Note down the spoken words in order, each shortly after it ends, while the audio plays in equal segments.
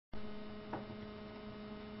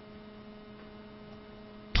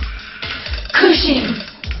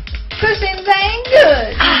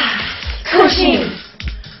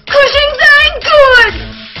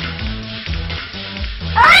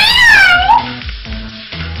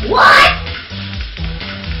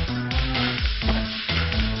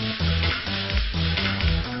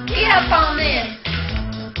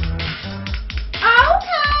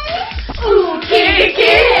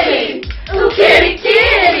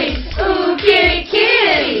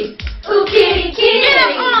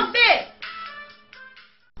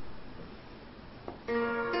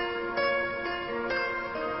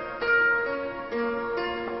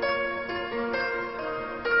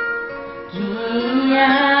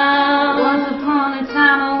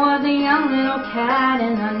cat,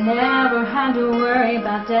 and I never had to worry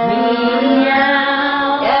about death.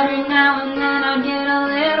 Meow. Every now and then I'd get a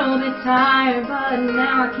little bit tired, but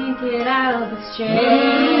now I can't get out of this chair.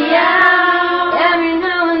 Meow. Every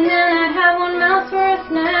now and then I'd have one mouse for a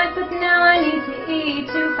snack, but now I need to eat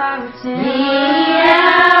 2, 5, or 10.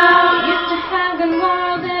 Meow. Used to have good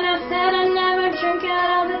morals, and I said I'd never drink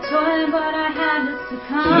out of the toilet, but I had to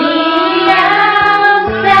succumb. Meow,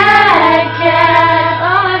 sad cat.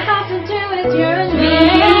 All I have to do is urinate.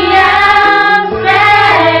 Meow,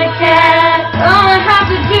 sad cat. All I have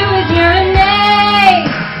to do is urinate,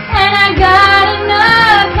 and I got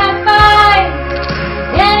enough cat fight.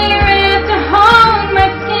 And he ripped a hole in my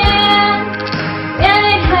skin, and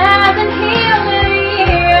it hasn't healed in a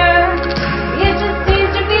year. It just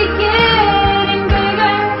seems to be getting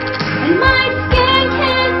bigger, and my skin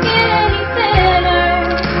can't get any thinner,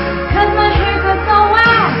 'cause my hair got so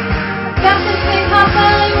whack. Got this big hot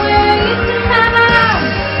belly where I used to have out.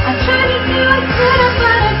 I tried to do a sit-up,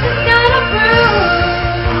 but I just got a bruise.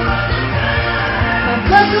 My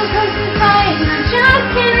blood glucose is high, and I just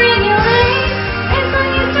can't regulate. It's not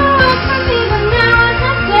used to work for me, but now I'm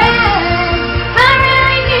not dead. I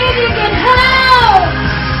really need to get help.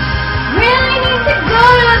 Really need to go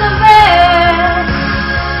to the vet.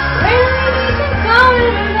 Really need to go to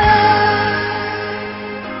the vet.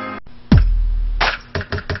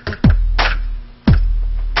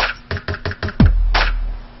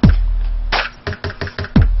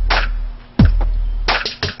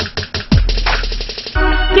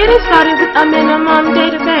 Getting started with a minimum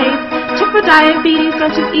database. Check for diabetes,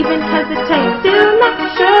 don't you even hesitate. Still not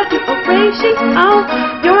sure to operation. Oh,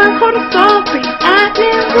 you're on cortisol,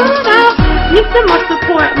 pre-admin, ruled out. Need some more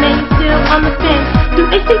support, maybe still on the fence. Do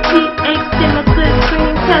ACT, HDM, Eclipse,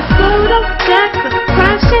 screening test. Photo, check,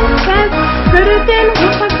 suppression test. Greater than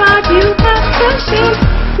 1.5, you have session.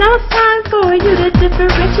 Now it's time for you to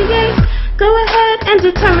differentiate. Go ahead and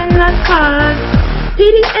determine the cause.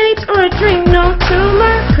 PDH or adrenal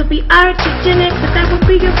tumor could be iatrogenic, but that would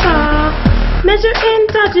be your fault. Measure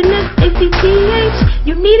endogenous ACTH.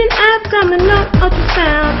 You need an abdominal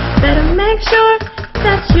ultrasound. Better make sure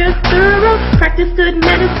that you're thorough. Practice good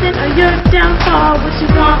medicine or your downfall. What you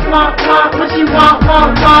want, what you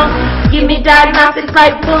want. Give me diagnostics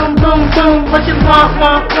like boom, boom, boom. What you want,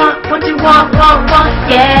 what you want.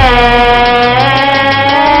 Yeah.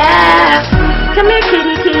 Come here,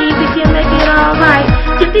 kitty, we can make it alright.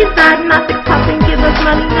 Get these diagnostics popping, give us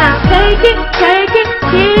money now. Take it, kitty, take it,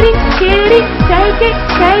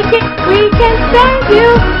 we can save you.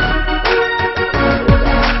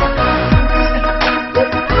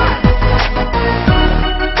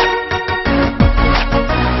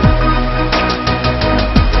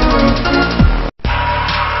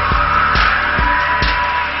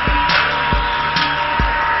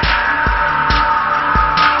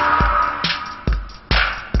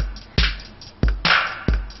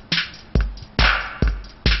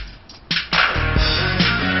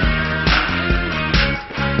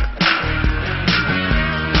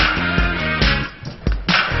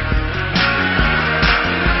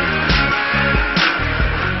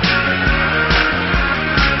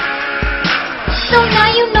 So now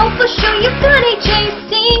you know for sure you've got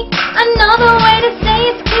HAC. Another way to say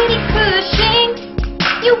it's kitty Cushing.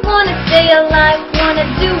 You wanna stay alive, wanna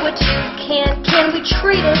do what you can. Can we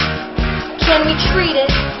treat it? Can we treat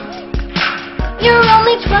it? You're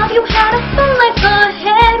only 12, you had a full life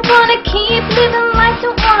ahead. Wanna keep living life,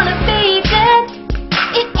 don't wanna be dead.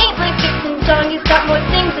 It ain't like fixing doggies, got more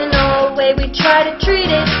things in our way. We try to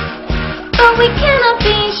treat it, but we cannot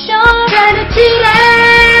be sure. Try to treat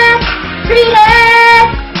it,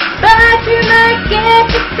 but you might get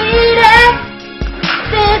defeated.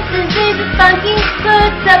 This disease is funky,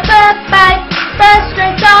 puts up a fight,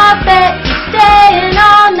 frustrates our bet. Each day and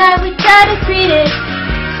all night we try to treat it.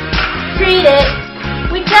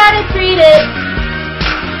 We try to treat it.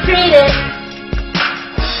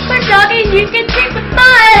 For doggies you can treat with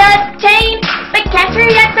Biotane, but cats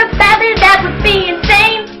react so badly that would be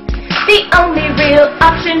insane. The only real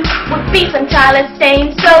option would be some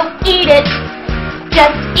Trilostane, so eat it.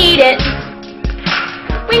 Just eat it.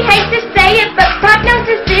 We hate to say it, but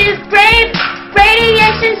prognosis is grave.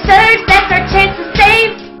 Radiation surge, that's our chance to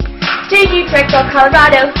save. To Utrecht or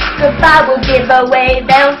Colorado, goodbye will give away.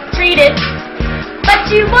 They'll treat it, but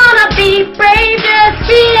you wanna be brave. Just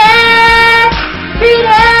treat it.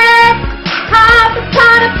 Hop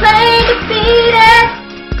upon a plane, defeat it.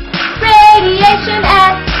 Radiation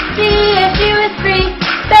at CSU is free.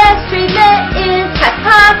 Best treatment is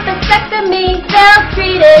hypophysectomy. They'll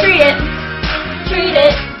treat it.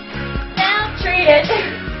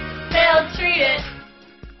 They'll treat it.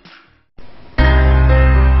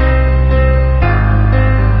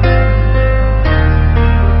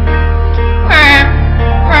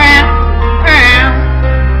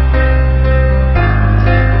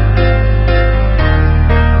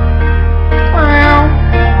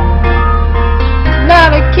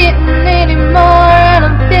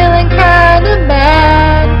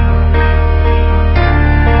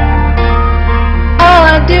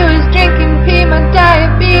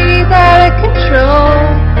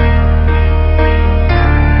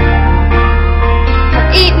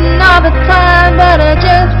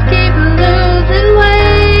 just keep losing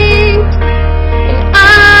weight. And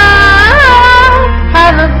I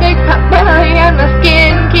have a big fat belly and my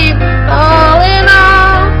skin keeps falling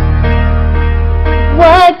off.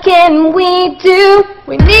 What can we do?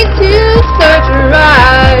 We need to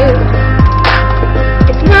surgery.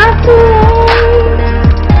 It's not too late.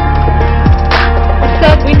 I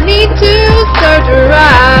said we need to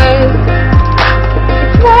surgery.